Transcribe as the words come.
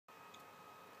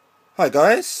Hi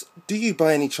guys, do you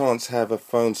by any chance have a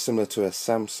phone similar to a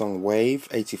Samsung Wave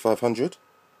 8500?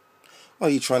 Are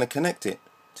you trying to connect it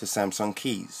to Samsung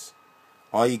Kies?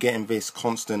 Are you getting this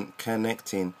constant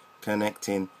connecting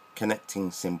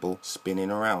symbol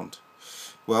spinning around?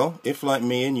 Well, if like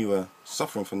me and you are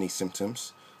suffering from these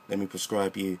symptoms, let me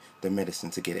prescribe you the medicine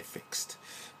to get it fixed.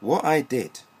 What I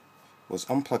did was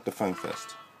unplug the phone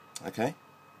first, okay?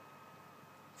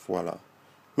 Voila.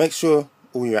 Make sure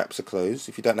all your apps are closed.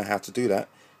 If you don't know how to do that,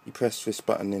 you press this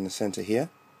button in the center here.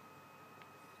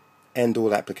 End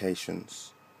all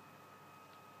applications.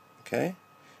 Okay?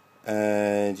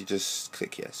 And you just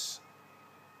click yes.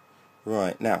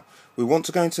 Right, now, we want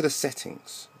to go into the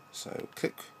settings. So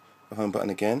click the home button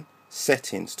again.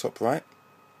 Settings, top right.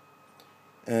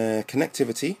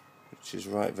 Connectivity, which is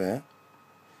right there.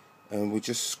 And we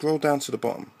just scroll down to the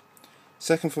bottom.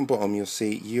 Second from bottom, you'll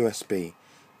see USB.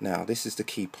 Now, this is the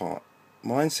key part.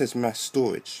 Mine says mass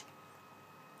storage.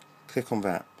 Click on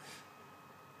that.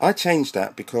 I changed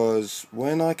that because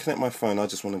when I connect my phone, I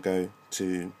just want to go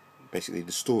to basically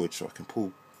the storage so I can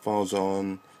pull files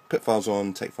on, put files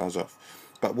on, take files off.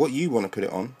 But what you want to put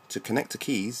it on to connect to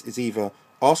Kies is either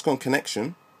Ask on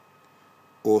Connection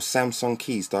or Samsung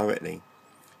Kies directly.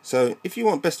 So if you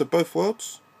want best of both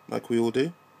worlds, like we all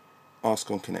do, Ask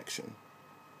on Connection.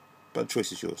 But the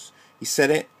choice is yours. You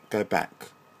set it, go back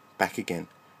again.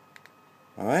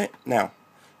 Alright, now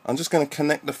I'm just going to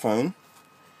connect the phone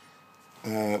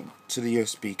to the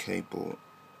USB cable.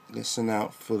 Listen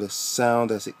out for the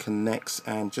sound as it connects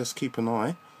and just keep an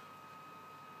eye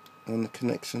on the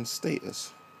connection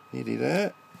status. Nearly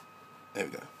there. There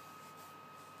we go.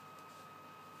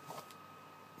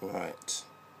 Right.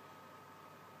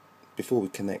 Before we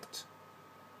connect,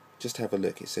 just have a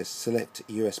look. It says select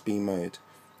USB mode.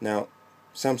 Now,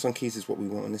 Samsung Kies is what we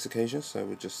want on this occasion, so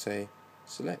we'll just say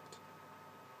select.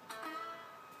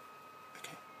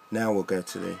 Okay. Now we'll go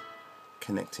to the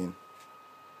connecting.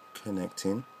 Come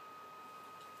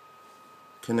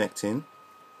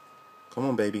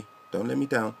on, baby. Don't let me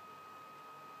down.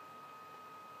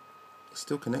 It's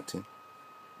still connecting.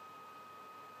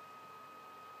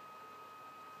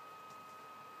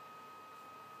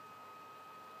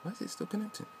 Why is it still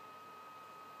connecting?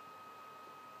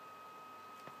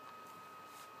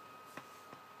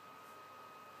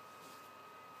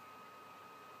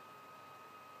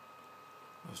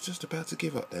 I was just about to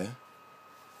give up there.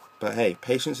 But hey,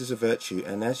 patience is a virtue,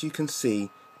 and as you can see,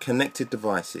 connected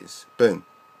devices. Boom.